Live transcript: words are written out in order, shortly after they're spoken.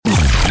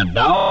And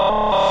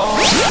now,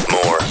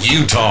 more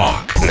You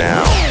Talk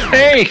now.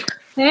 Hey.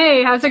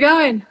 Hey, how's it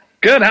going?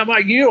 Good. How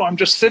about you? I'm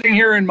just sitting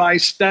here in my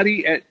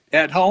study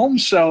at home,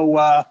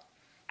 so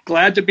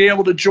glad to be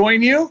able to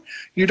join you.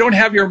 You don't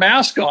have your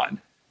mask on.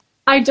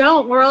 I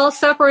don't. We're all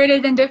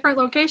separated in different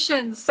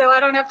locations, so I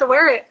don't have to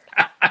wear it.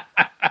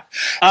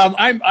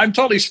 I'm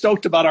totally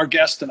stoked about our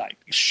guest tonight.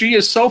 She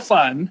is so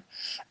fun,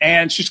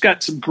 and she's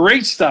got some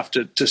great stuff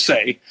to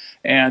say.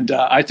 And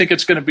I think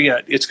it's going to be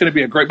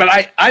a great.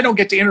 But I don't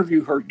get to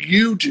interview her.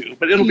 You do,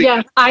 but it'll be.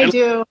 Yes, I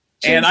do.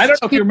 And I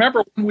don't know if you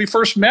remember when we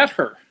first met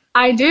her.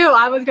 I do.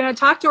 I was going to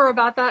talk to her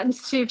about that and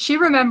see if she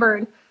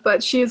remembered.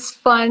 But she's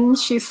fun.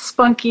 She's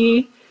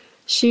spunky.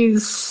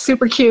 She's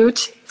super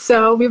cute.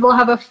 So we will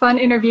have a fun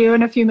interview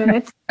in a few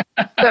minutes.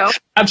 So.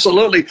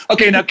 Absolutely.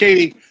 Okay, now,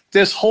 Katie,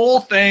 this whole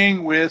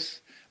thing with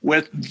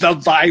the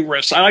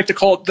virus, I like to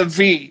call it the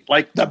V,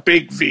 like the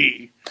big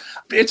V.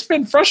 It's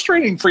been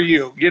frustrating for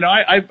you. You know,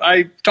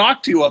 I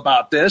talked to you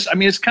about this. I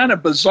mean, it's kind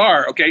of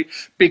bizarre, okay,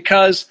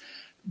 because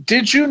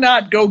did you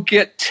not go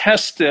get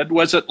tested?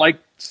 Was it like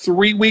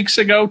 3 weeks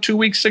ago, 2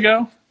 weeks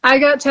ago? I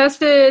got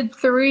tested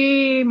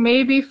 3,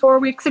 maybe 4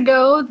 weeks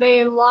ago.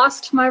 They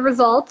lost my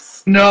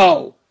results.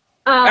 No.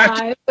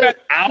 After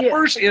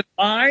hours in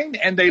line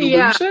and they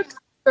lose it?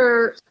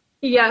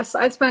 Yes,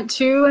 I spent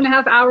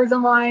 2.5 hours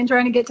in line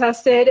trying to get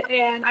tested,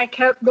 and I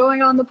kept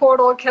going on the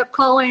portal, kept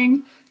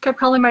calling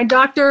my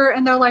doctor,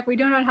 and they're like, we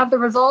do not have the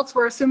results.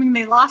 We're assuming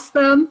they lost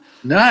them.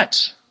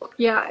 Nuts.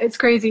 Yeah, it's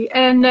crazy.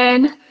 And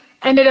then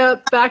ended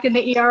up back in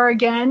the ER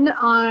again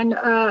on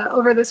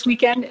over this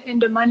weekend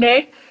into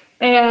Monday,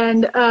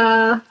 and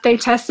they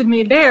tested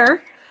me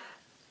there.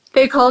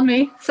 They called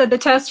me, said the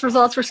test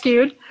results were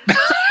skewed.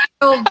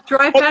 So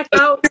drive back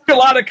out. A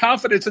lot of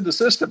confidence in the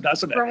system,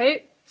 doesn't it?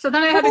 Right. So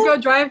then I had to go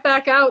drive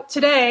back out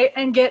today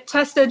and get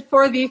tested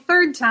for the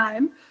third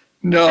time.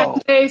 No.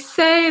 And they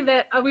say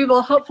that we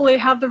will hopefully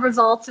have the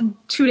results in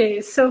 2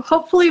 days. So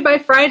hopefully by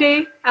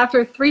Friday,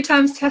 after 3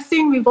 times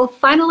testing, we will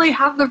finally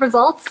have the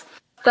results.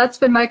 That's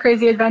been my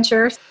crazy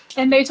adventure.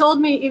 And they told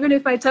me even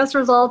if my test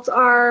results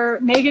are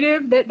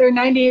negative, that they're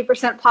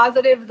 98%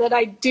 positive that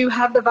I do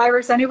have the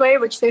virus anyway,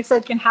 which they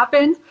said can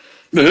happen.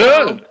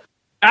 So,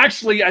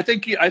 actually, I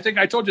think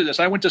I told you this.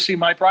 I went to see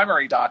my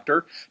primary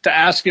doctor to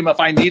ask him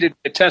if I needed to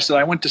get tested.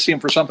 I went to see him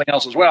for something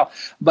else as well.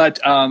 But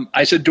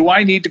I said, do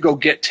I need to go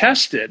get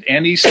tested?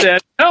 And he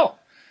said, no.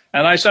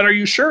 And I said, are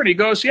you sure? And he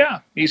goes, yeah.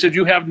 He said,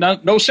 you have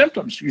no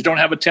symptoms. You don't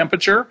have a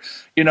temperature,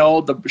 you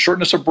know, the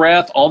shortness of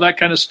breath, all that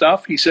kind of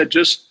stuff. He said,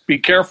 just be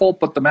careful,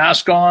 put the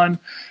mask on,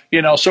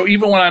 you know. So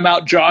even when I'm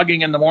out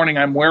jogging in the morning,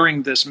 I'm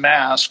wearing this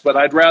mask. But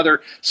I'd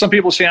rather, some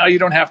people say, oh, you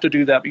don't have to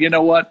do that. But you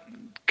know what?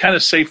 Kind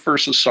of safe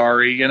versus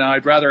sorry. You know,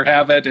 I'd rather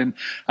have it. And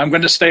I'm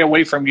going to stay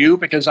away from you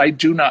because I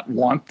do not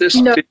want this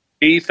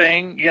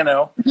thing, you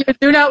know. You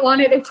do not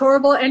want it. It's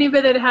horrible.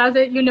 Anybody that has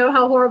it, you know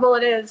how horrible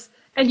it is.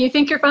 And you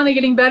think you're finally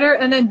getting better,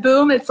 and then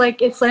boom, it's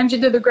like it slams you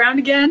to the ground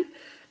again.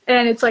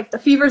 And it's like the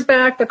fever's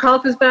back, the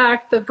cough is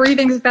back, the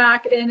breathing's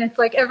back, and it's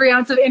like every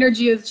ounce of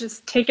energy is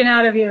just taken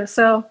out of you.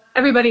 So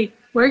everybody,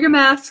 wear your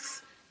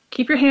masks,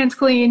 keep your hands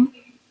clean,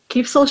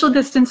 keep social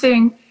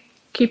distancing,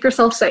 keep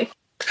yourself safe.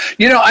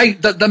 You know,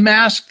 the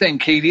mask thing,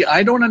 Katie,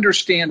 I don't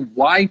understand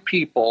why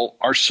people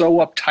are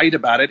so uptight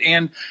about it.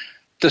 And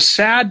the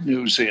sad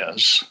news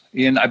is,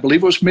 I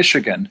believe it was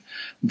Michigan,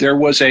 there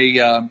was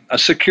a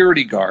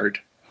security guard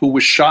who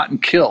was shot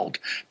and killed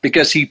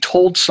because he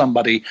told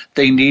somebody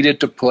they needed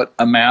to put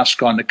a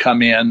mask on to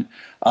come in.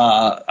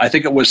 I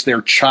think it was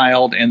their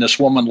child, and this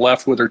woman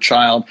left with her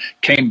child,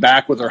 came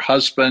back with her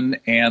husband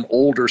and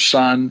older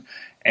son,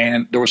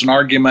 and there was an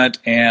argument,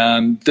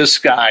 and this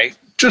guy,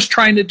 just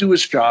trying to do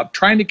his job,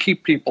 trying to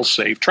keep people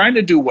safe, trying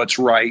to do what's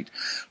right,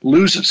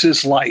 loses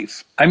his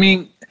life. I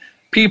mean,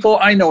 people,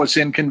 I know it's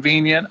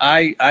inconvenient.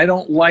 I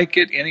don't like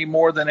it any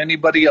more than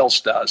anybody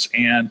else does.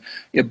 And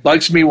it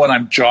bugs me when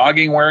I'm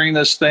jogging wearing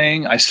this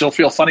thing. I still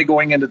feel funny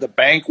going into the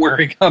bank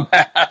wearing a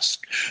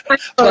mask.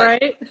 All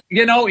right.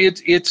 You know,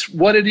 it's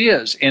what it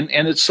is. And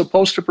it's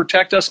supposed to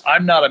protect us.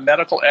 I'm not a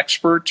medical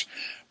expert,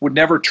 would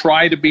never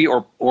try to be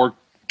or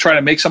try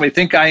to make somebody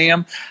think I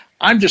am.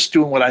 I'm just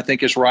doing what I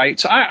think is right.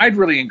 So I'd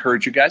really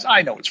encourage you guys.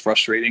 I know it's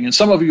frustrating, and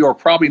some of you are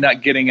probably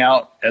not getting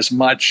out as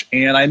much,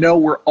 and I know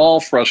we're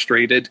all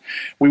frustrated.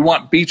 We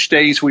want beach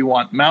days. We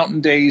want mountain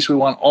days. We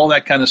want all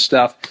that kind of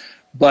stuff.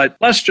 But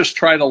let's just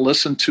try to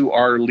listen to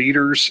our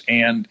leaders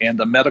and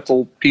the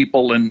medical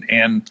people,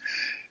 and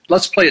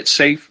let's play it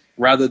safe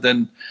rather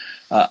than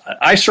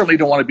I certainly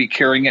don't want to be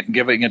carrying it and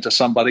giving it to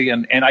somebody.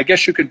 And I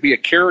guess you could be a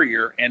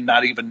carrier and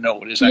not even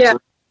know it. Is that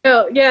correct?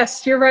 No,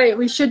 yes, you're right.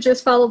 We should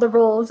just follow the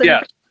rules. And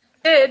yeah.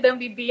 Then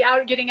we'd be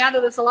getting out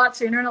of this a lot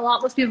sooner, and a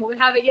lot less people would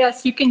have it.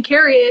 Yes, you can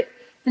carry it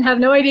and have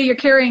no idea you're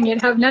carrying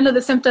it, have none of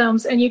the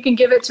symptoms, and you can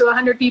give it to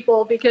 100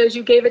 people because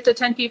you gave it to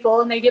 10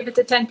 people, and they give it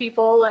to 10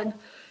 people, and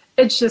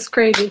it's just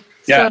crazy.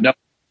 Yeah, so, no,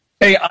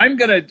 Hey,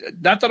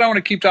 not that I want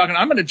to keep talking,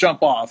 I'm going to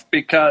jump off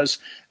because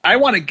I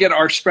want to get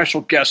our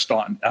special guest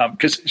on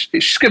because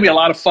she's going to be a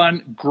lot of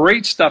fun,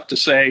 great stuff to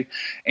say.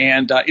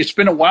 And it's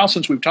been a while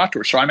since we've talked to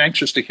her, so I'm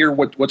anxious to hear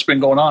what's been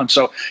going on.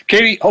 So,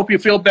 Katie, hope you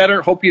feel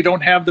better. Hope you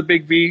don't have the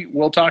big V.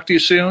 We'll talk to you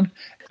soon.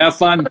 Have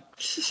fun.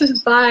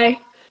 Bye.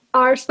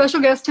 Our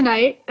special guest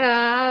tonight,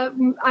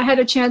 I had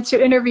a chance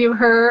to interview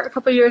her a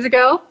couple of years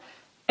ago,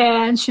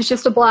 and she's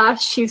just a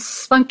blast. She's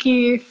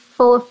spunky,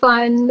 full of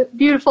fun,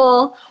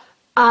 beautiful.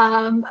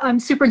 I'm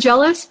super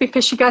jealous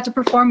because she got to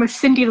perform with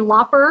Cyndi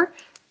Lauper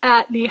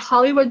at the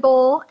Hollywood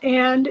Bowl,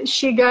 and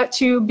she got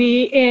to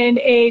be in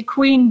a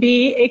Queen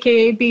Bee,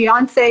 aka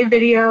Beyonce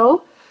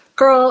video.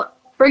 Girl,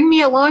 bring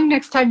me along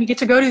next time you get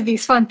to go to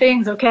these fun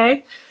things,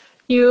 okay?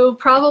 You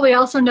probably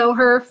also know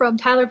her from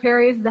Tyler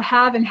Perry's The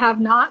Have and Have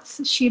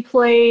Nots. She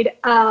played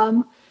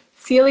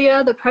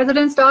Celia, the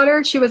president's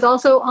daughter. She was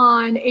also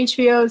on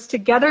HBO's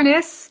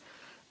Togetherness,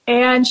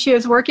 and she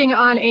is working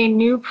on a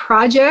new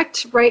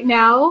project right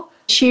now.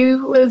 She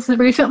was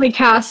recently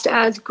cast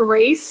as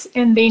Grace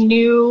in the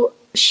new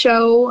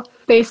show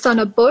based on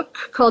a book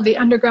called The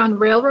Underground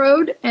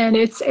Railroad, and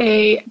it's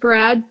a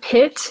Brad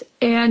Pitt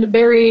and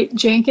Barry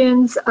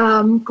Jenkins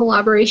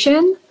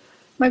collaboration.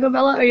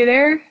 Mychal-Bella, are you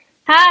there?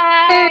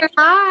 Hi. Hey,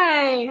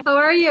 hi. How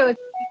are you?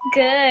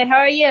 Good. How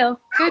are you?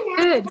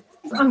 Good.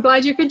 I'm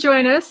glad you could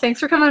join us. Thanks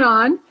for coming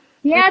on.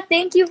 Yeah,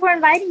 thank you for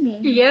inviting me.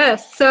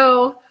 Yes.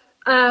 So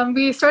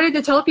we started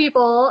to tell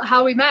people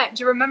how we met.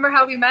 Do you remember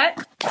how we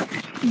met?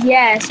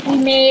 Yes,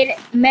 we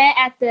met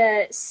at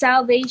the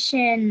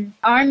Salvation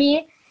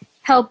Army,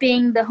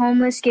 helping the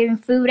homeless, giving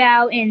food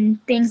out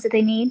and things that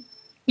they need.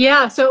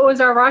 Yeah, so it was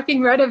our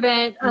Rocking Red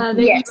event, the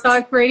Yes.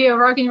 Talk Radio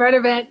Rocking Red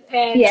event,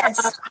 and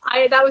Yes.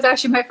 That was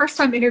actually my first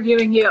time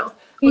interviewing you.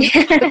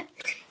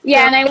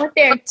 Yeah, and I went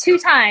there 2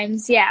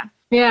 times, yeah.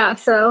 Yeah,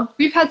 so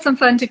we've had some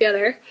fun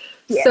together.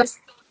 Yes. So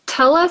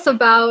tell us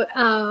about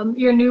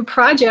your new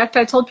project.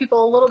 I told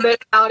people a little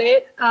bit about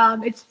it.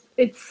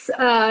 It's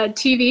a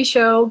TV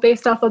show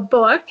based off a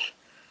book.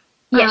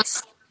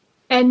 Yes.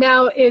 And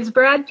now is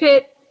Brad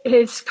Pitt,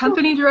 his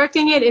company,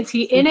 directing it? Is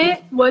he in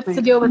it? What's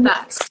the deal with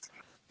that?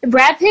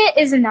 Brad Pitt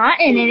is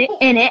not in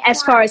it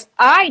as far as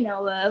I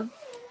know of,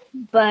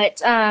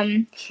 but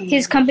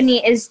his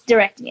company is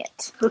directing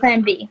it,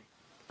 Plan B.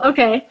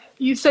 Okay.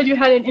 You said you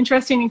had an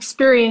interesting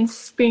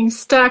experience being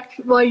stuck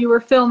while you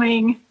were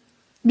filming.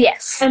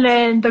 Yes. And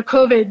then the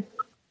COVID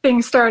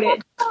thing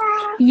started.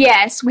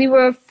 Yes, we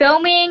were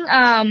filming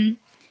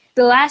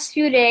the last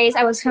few days.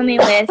 I was filming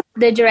with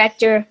the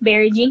director,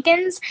 Barry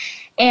Jenkins,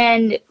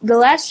 and the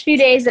last few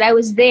days that I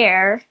was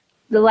there,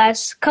 the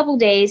last couple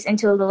days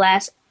until the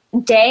last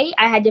day,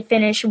 I had to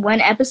finish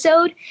 1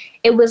 episode.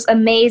 It was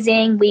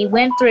amazing. We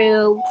went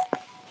through,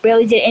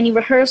 barely did any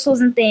rehearsals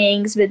and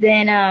things, but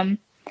then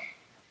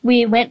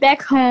we went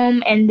back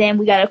home, and then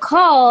we got a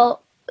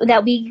call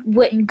that we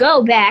wouldn't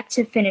go back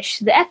to finish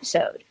the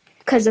episode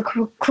because of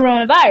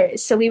coronavirus.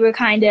 So we were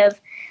kind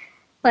of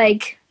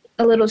like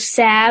a little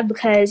sad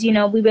because, we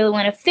really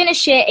want to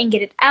finish it and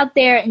get it out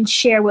there and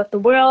share with the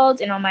world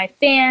and all my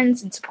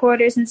fans and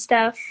supporters and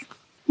stuff.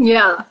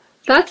 Yeah,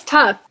 that's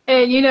tough.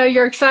 And,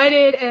 you're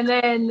excited, and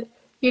then,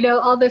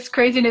 all this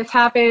craziness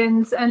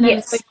happens, and then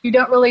Yes. it's like you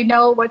don't really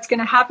know what's going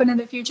to happen in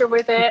the future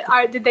with it.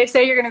 Did they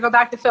say you're going to go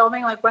back to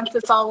filming, like, once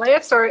this all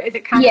lifts, or is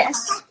it kind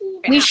Yes.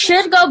 We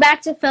should go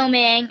back to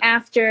filming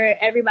after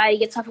everybody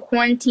gets off of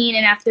quarantine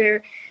and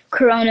after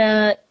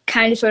Corona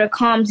kind of sort of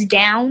calms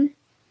down.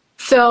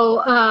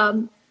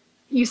 So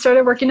you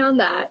started working on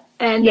that,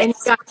 and then you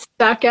Yes. got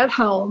stuck at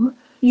home.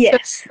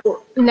 Yes.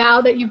 So now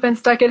that you've been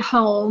stuck at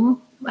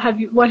home,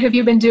 what have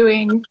you been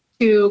doing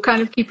to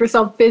kind of keep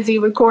yourself busy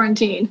with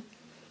quarantine?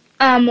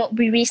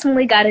 We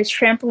recently got a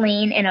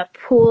trampoline and a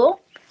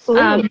pool. Ooh.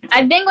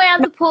 I've been going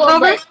out the pool,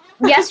 Over? but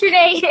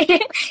yesterday,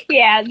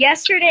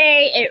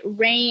 yesterday it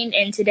rained,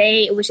 and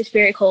today it was just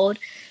very cold.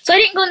 So I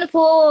didn't go in the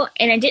pool,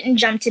 and I didn't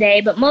jump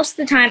today, but most of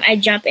the time I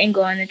jump and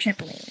go on the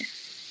trampoline.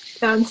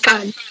 Sounds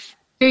fun.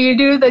 Do you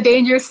do the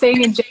dangerous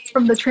thing and jump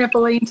from the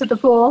trampoline to the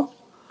pool?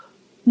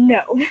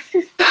 No.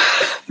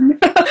 Mom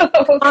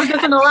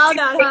doesn't allow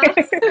that,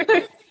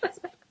 huh?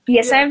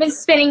 Yes, I've been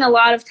spending a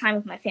lot of time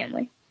with my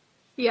family.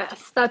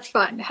 Yes, that's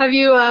fun. Have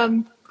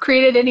you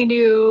created any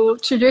new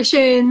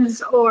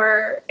traditions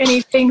or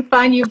anything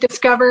fun you've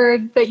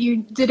discovered that you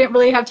didn't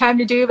really have time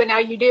to do, but now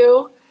you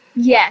do?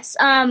 Yes.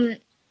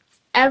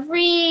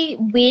 Every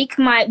week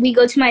we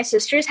go to my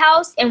sister's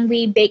house and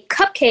we bake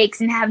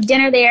cupcakes and have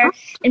dinner there.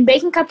 And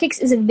baking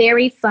cupcakes is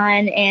very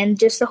fun, and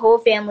just the whole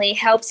family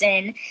helps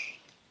in,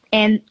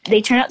 and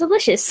they turn out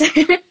delicious.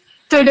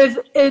 So does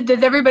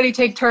everybody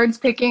take turns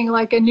picking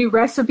like a new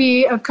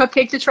recipe of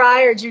cupcake to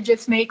try, or do you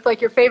just make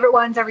like your favorite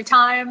ones every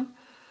time?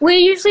 We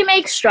usually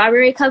make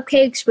strawberry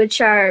cupcakes,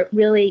 which are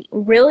really,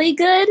 really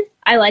good.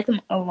 I like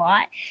them a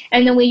lot.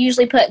 And then we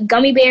usually put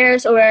gummy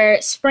bears or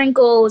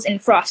sprinkles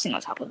and frosting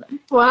on top of them.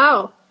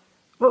 Wow.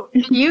 Well,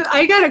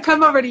 I got to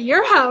come over to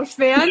your house,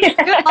 man.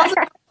 All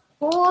the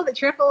pool, the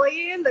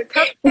trampoline, the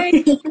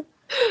cupcake.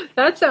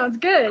 That sounds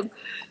good.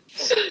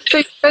 So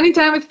you're spending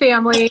time with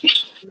family.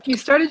 You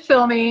started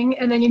filming,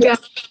 and then you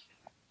got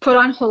put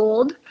on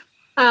hold.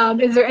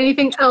 Is there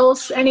anything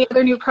else, any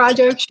other new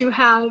projects you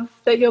have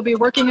that you'll be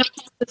working on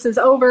once this is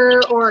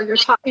over, or you're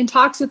in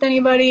talks with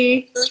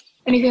anybody?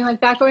 Anything like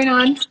that going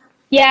on?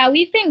 Yeah,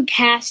 we've been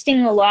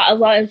casting a lot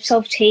of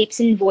self-tapes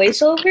and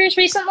voiceovers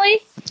recently.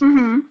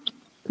 Mm-hmm.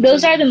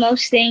 Those are the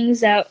most things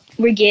that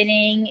we're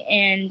getting,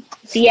 and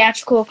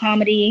theatrical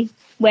comedy,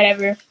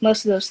 whatever,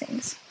 most of those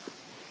things.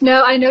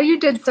 No, I know you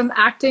did some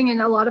acting in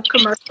a lot of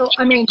some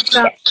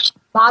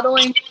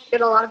modeling. You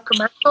did a lot of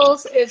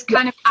commercials. Is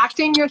kind of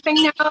acting your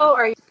thing now?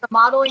 Or are you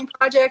modeling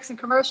projects and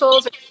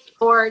commercials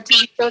or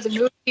TV shows and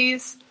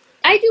movies?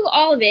 I do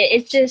all of it.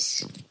 It's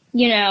just,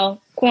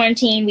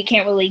 quarantine. We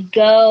can't really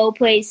go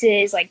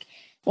places. Like,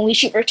 when we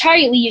shoot for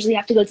Target, we usually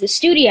have to go to the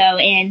studio.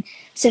 And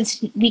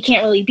since we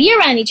can't really be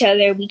around each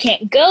other, we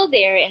can't go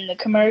there. And the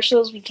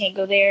commercials, we can't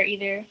go there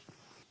either.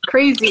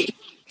 Crazy.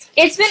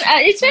 It's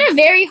been a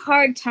very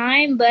hard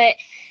time, but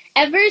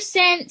ever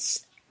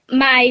since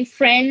my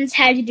friends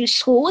had to do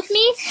school with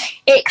me,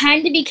 it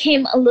kind of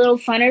became a little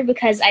funner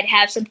because I'd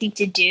have something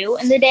to do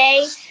in the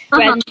day.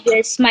 Rather than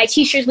just my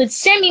teachers would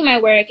send me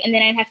my work and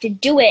then I'd have to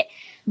do it.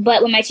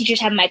 But when my teachers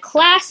have my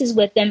classes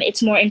with them,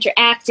 it's more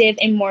interactive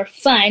and more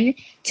fun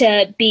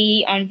to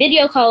be on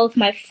video call with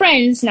my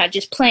friends, not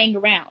just playing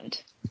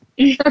around.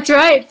 That's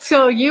right.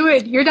 So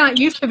you're not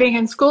used to being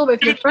in school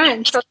with your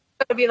friends. So it's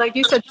going to be, like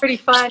you said, pretty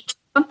fun.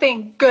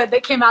 Something good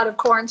that came out of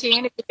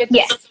quarantine. If you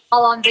get to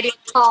all on video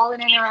call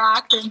and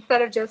interact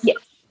instead of just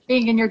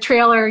being in your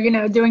trailer,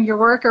 doing your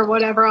work or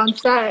whatever on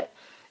set.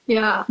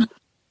 Yeah.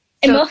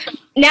 And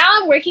now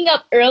I'm waking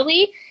up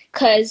early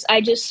because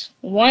I just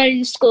wanted to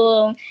do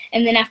school.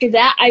 And then after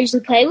that, I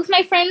usually play with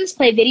my friends,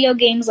 play video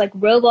games like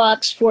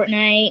Roblox,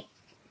 Fortnite,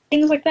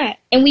 things like that.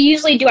 And we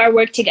usually do our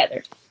work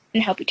together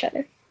and help each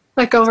other.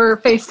 Like over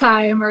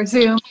FaceTime or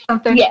Zoom or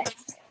something? Yes.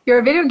 You're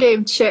a video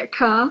game chick,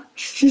 huh?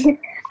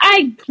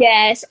 I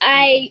guess.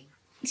 I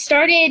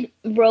started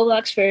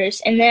Roblox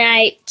first, and then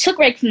I took a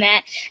break from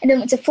that, and then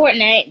went to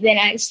Fortnite. Then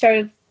I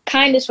started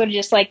sort of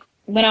just like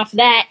went off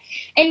that,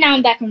 and now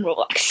I'm back on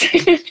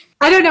Roblox.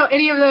 I don't know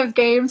any of those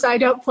games. I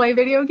don't play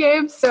video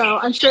games, so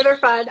I'm sure they're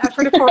fun. I've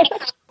heard of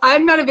Fortnite.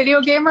 I'm not a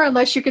video gamer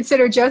unless you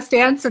consider Just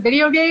Dance a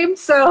video game,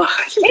 so.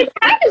 It's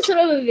kind of sort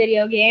of a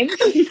video game.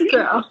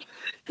 So.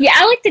 Yeah,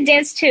 I like to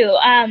dance too.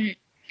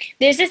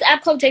 There's this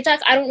app called TikTok.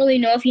 I don't really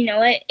know if you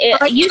know it.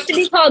 It used to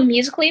be called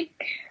Musical.ly,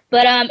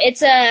 but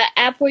it's a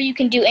app where you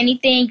can do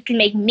anything. You can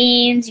make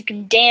memes, you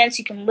can dance,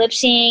 you can lip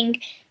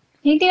sync,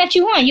 anything that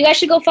you want. You guys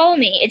should go follow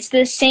me. It's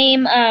the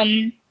same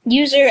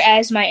user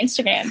as my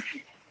Instagram.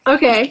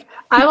 Okay,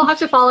 I will have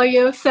to follow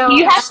you. So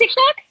you have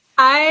TikTok?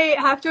 I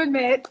have to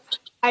admit,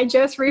 I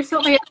just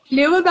recently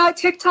knew about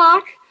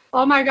TikTok.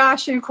 Oh my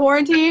gosh, in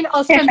quarantine,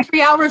 I'll spend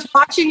 3 hours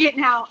watching it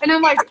now. And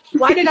I'm like,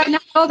 why did I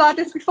not know about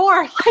this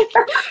before?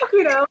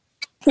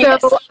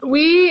 So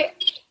we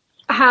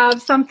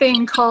have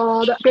something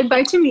called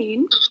Goodbye to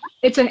Mean.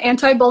 It's an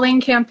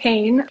anti-bullying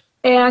campaign.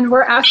 And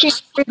we're asking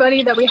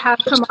everybody that we have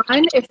come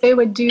on if they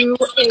would do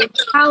a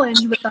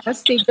challenge with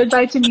us, the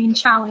Goodbye to Mean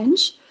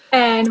challenge.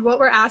 And what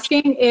we're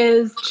asking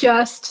is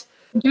just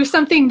do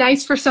something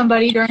nice for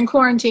somebody during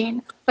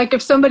quarantine. Like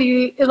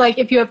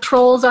if you have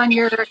trolls on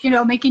your,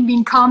 making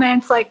mean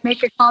comments, like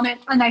make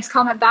a nice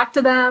comment back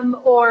to them,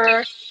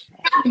 or,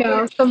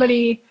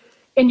 somebody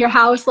in your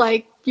house,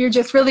 like you're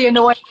just really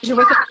annoyed because you're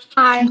with them all the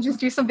time, just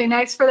do something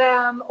nice for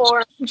them,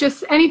 or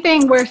just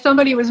anything where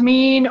somebody was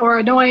mean or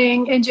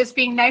annoying and just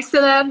being nice to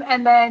them.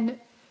 And then,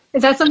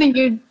 is that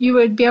something you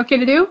would be okay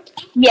to do?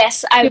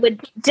 Yes, I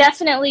would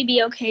definitely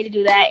be okay to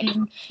do that.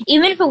 And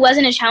even if it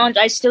wasn't a challenge,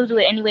 I'd still do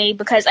it anyway,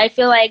 because I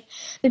feel like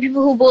the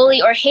people who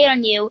bully or hate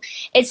on you,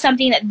 it's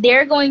something that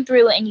they're going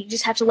through, and you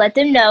just have to let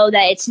them know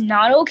that it's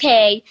not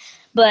okay,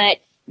 but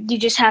you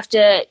just have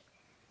to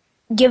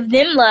give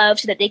them love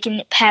so that they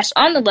can pass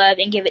on the love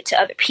and give it to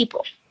other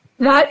people.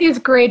 That is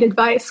great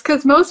advice,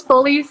 because most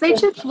bullies, they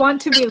just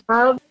want to be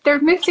loved.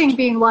 They're missing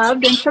being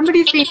loved, and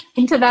somebody's being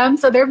mean to them,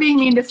 so they're being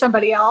mean to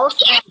somebody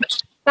else. And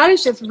that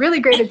is just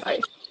really great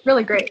advice.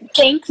 Really great.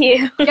 Thank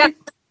you. Yeah.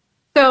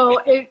 So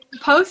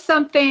post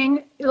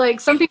something, like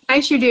something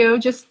nice you do,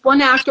 just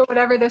one act or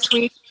whatever this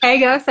week.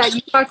 Tag us at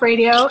You Talk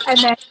Radio, and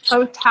then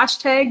post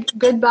hashtag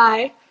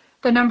goodbye,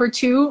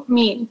 2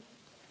 mean.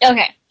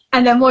 Okay.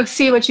 And then we'll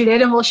see what you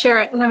did, and we'll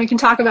share it, and then we can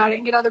talk about it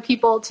and get other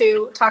people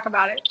to talk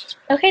about it.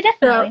 Okay,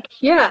 definitely. So,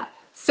 yeah.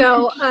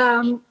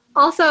 So,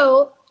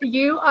 also,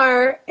 you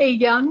are a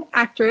young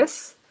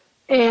actress,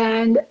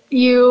 and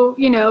you're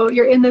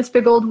in this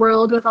big old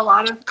world with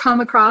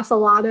come across a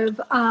lot of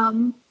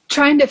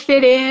trying to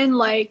fit in,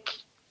 like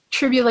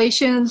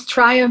tribulations,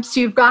 triumphs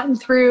you've gotten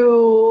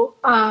through,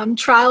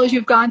 trials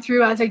you've gone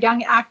through as a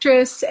young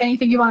actress.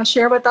 Anything you want to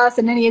share with us,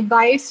 and any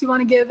advice you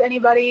want to give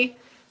anybody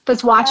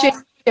that's watching?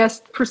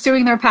 Just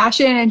pursuing their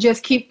passion and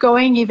just keep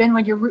going even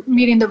when you're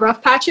meeting the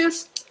rough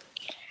patches?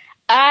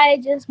 I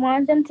just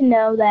want them to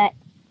know that,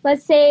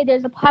 let's say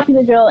there's a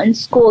popular girl in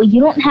school, you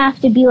don't have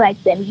to be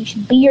like them. You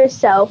should be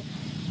yourself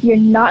you're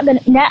not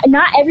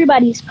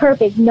everybody's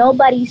perfect.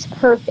 Nobody's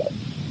perfect.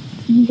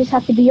 You just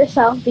have to be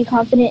yourself, be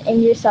confident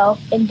in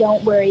yourself, and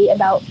don't worry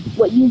about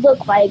what you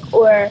look like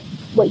or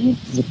what you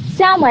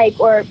sound like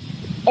or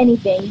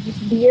anything.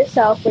 Just be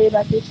yourself, worry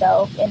about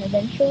yourself, and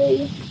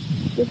eventually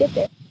you'll get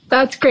there.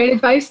 That's great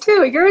advice,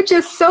 too. You're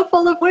just so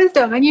full of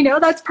wisdom.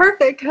 And, that's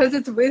perfect because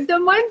it's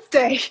Wisdom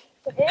Wednesday.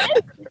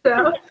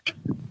 So,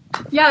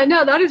 yeah,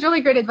 no, that is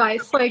really great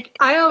advice. Like,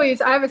 I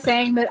have a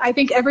saying that I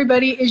think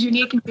everybody is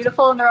unique and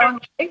beautiful in their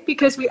own way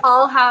because we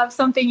all have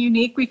something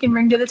unique we can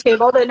bring to the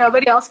table that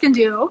nobody else can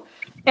do.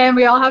 And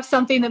we all have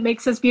something that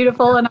makes us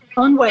beautiful in our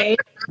own way.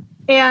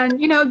 And,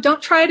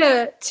 don't try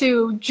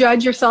to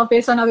judge yourself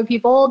based on other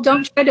people.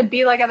 Don't try to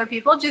be like other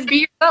people. Just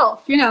be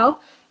yourself,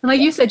 And like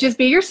you said, just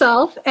be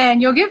yourself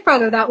and you'll get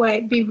further that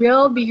way. Be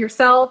real, be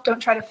yourself. Don't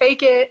try to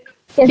fake it.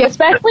 Yes,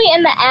 especially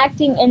in the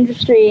acting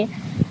industry.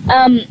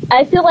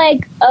 I feel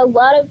like a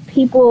lot of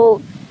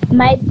people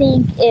might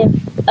think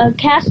if a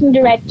casting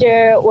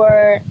director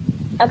or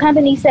a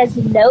company says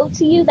no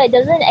to you, that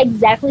doesn't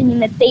exactly mean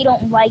that they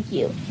don't like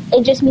you.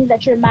 It just means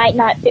that you might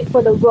not fit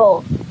for the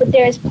role. But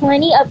there's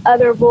plenty of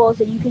other roles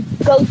that you could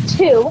go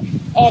to,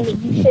 and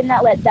you should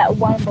not let that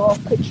one role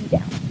put you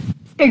down.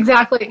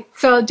 Exactly.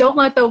 So don't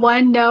let the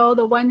one no,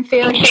 the one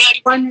failure,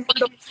 one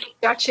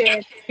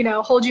rejection,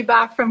 hold you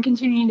back from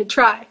continuing to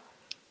try.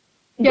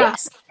 Yeah.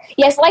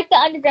 Yes, like the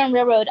Underground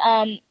Railroad.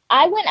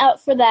 I went out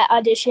for that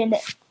audition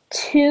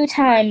 2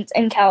 times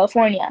in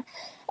California,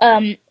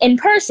 in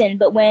person.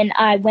 But when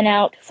I went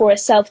out for a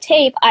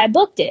self-tape, I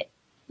booked it,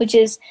 which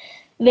is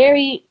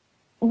very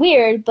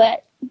weird.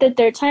 But the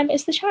third time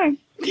is the charm.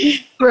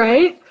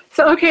 Right.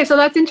 So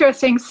that's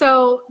interesting.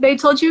 So they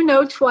told you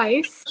no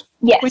twice.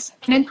 Yes.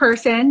 In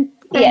person.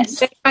 And yes.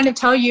 They kind of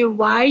tell you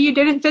why you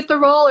didn't fit the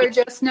role, or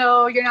just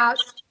no, you're not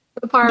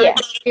the part.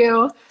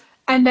 Yeah.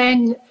 And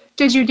then,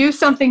 did you do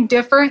something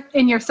different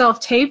in your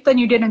self-tape than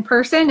you did in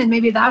person? And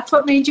maybe that's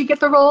what made you get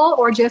the role,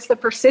 or just the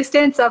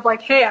persistence of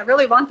like, hey, I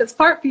really want this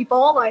part,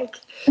 people. Like,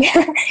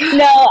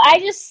 no, I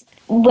just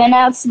went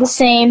out the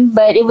same,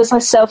 but it was a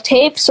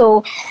self-tape.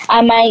 So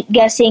I might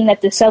guessing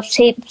that the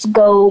self-tapes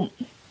go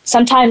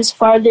sometimes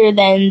farther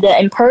than the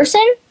in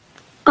person.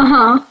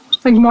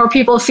 Like more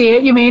people see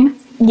it, you mean?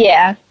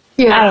 Yeah.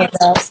 I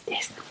don't know.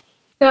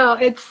 No,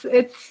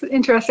 it's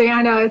interesting.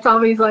 I know it's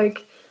always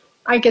like,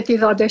 I get these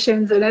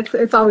auditions and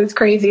it's always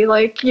crazy.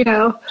 Like, it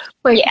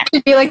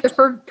should be like the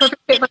perfect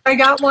fit. Like I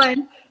got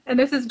one, and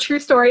this is a true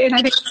story, and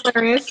I think it's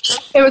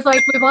hilarious. It was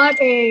like, we want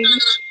a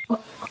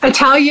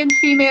Italian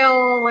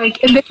female,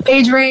 like in this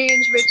age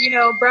range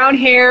with, brown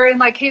hair and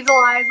like hazel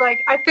eyes.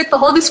 Like I fit the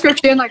whole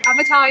description. Like I'm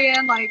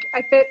Italian. Like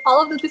I fit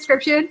all of the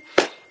description.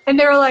 And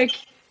they were like,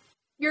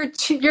 you're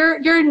too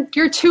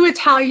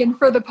Italian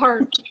for the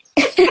part.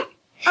 I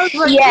was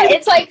like,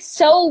 it's like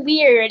so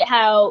weird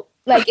how,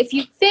 like, if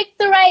you pick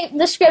the right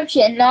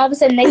description, and all of a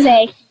sudden they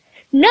say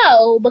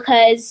no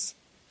because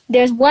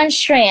there's one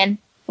strand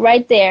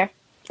right there.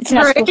 It's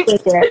not supposed to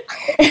be there.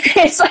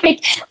 It's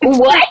like,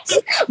 what?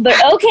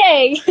 But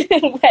okay,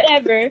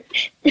 whatever.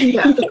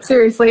 Yeah,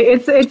 seriously,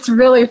 it's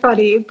really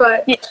funny.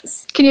 But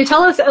Can you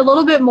tell us a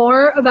little bit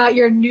more about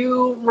your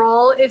new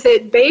role? Is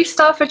it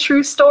based off a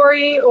true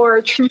story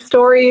or true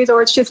stories,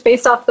 or it's just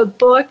based off the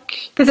book?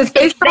 Because it's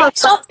based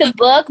off the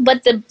book,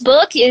 but the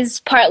book is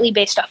partly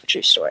based off a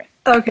true story.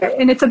 Okay,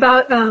 and it's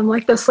about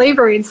like the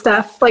slavery and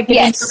stuff, like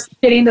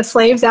getting the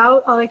slaves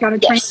out, like on a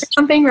train or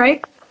something,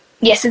 right?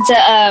 Yes, it's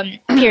a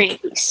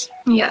period piece.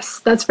 Yes,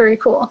 that's very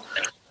cool.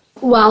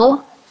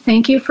 Well,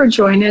 thank you for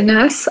joining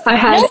us.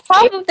 No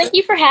problem. Thank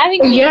you for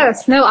having me.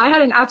 Yes, no, I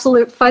had an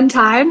absolute fun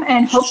time,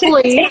 and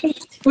hopefully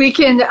we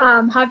can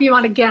have you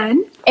on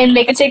again. And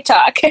make a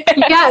TikTok.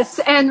 Yes,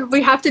 and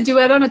we have to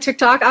duet on a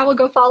TikTok. I will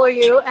go follow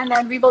you, and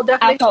then we will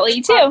definitely... I'll follow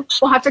you too.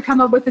 We'll have to come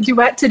up with a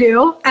duet to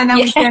do, and then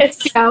we can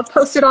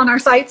post it on our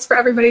sites for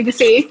everybody to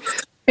see.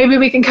 Maybe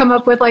we can come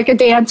up with like a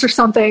dance or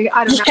something.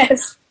 I don't know.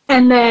 Yes.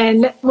 And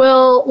then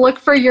we'll look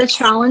for your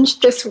challenge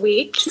this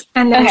week,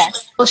 and then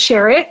we'll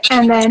share it.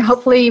 And then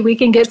hopefully we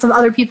can get some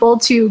other people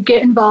to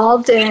get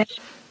involved and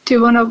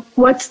do one of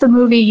what's the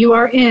movie you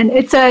are in.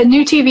 It's a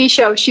new TV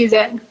show she's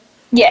in.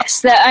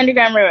 Yes, the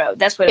Underground Railroad.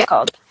 That's what it's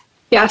called.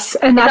 Yes,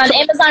 and that's on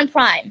Amazon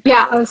Prime.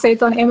 Yeah, I would say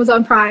it's on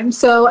Amazon Prime.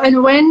 So,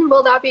 and when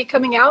will that be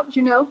coming out?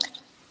 Do you know?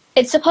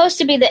 It's supposed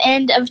to be the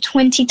end of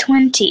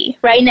 2020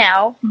 right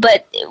now,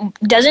 but it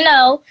doesn't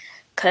know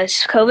because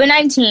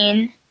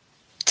COVID-19.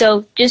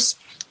 So just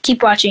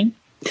keep watching.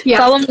 Yeah.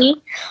 Follow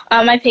me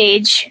on my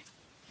page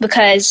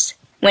because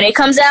when it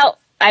comes out,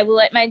 I will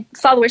let my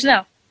followers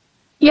know.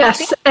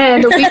 Yes,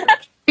 and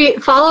we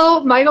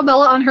follow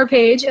Mychal-Bella on her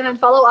page, and then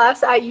follow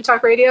us at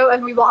UTalk Radio,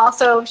 and we will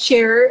also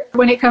share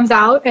when it comes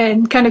out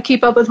and kind of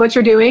keep up with what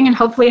you're doing and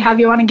hopefully have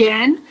you on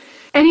again.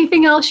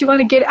 Anything else you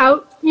want to get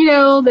out,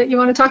 that you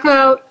want to talk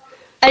about?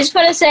 I just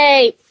want to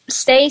say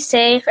stay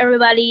safe,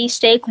 everybody.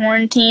 Stay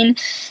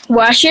quarantined.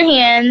 Wash your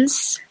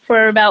hands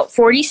for about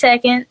 40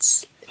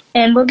 seconds,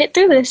 and we'll get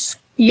through this.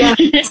 Yeah.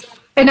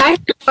 And I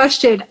have a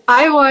question.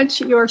 I want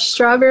your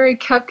strawberry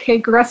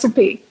cupcake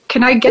recipe.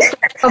 Can I get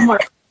that somewhere?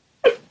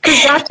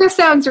 Because that just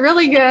sounds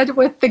really good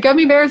with the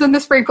gummy bears and the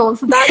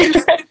sprinkles. That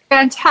is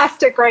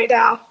fantastic right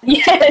now.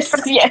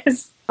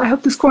 Yes. I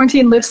hope this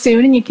quarantine lifts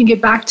soon and you can get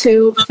back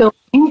to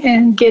filming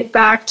and get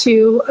back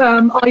to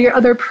all your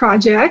other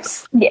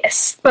projects.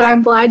 Yes. But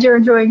I'm glad you're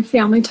enjoying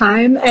family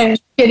time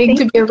and getting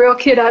to be a real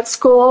kid at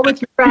school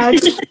with your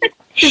friends.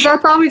 Because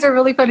that's always a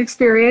really fun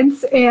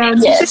experience.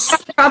 And yes.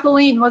 The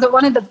trampoline, was it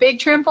one of the big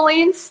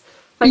trampolines?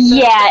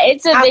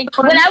 It's a big.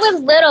 When I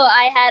was little,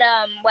 I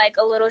had like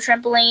a little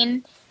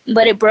trampoline,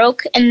 but it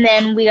broke, and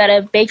then we got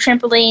a big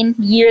trampoline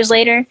years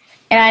later.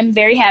 And I'm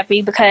very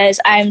happy because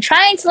I'm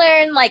trying to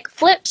learn like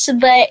flips,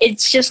 but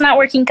it's just not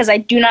working because I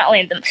do not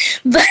land them.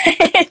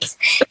 But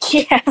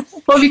yeah.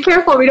 Well, be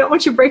careful. We don't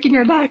want you breaking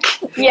your neck.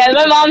 Yeah,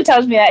 my mom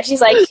tells me that.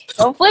 She's like,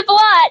 "Don't flip a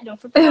lot. Don't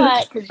flip a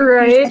lot."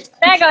 Right.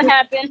 That gonna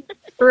happen.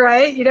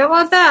 Right. You don't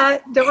want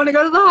that. Don't want to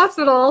go to the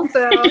hospital.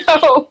 So.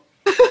 No.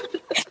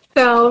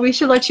 So we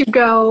should let you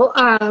go.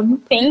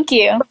 Thank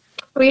you.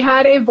 We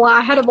had a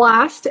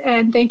blast,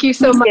 and thank you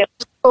so much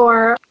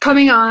for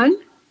coming on.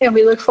 And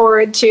we look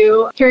forward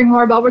to hearing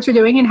more about what you're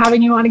doing and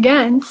having you on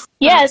again.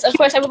 Yes, of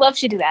course. I would love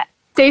to do that.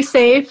 Stay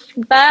safe.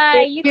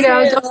 Bye. You too.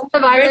 Don't the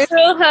virus.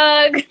 Virtual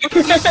hug.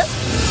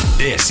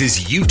 This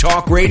is U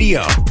Talk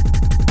Radio.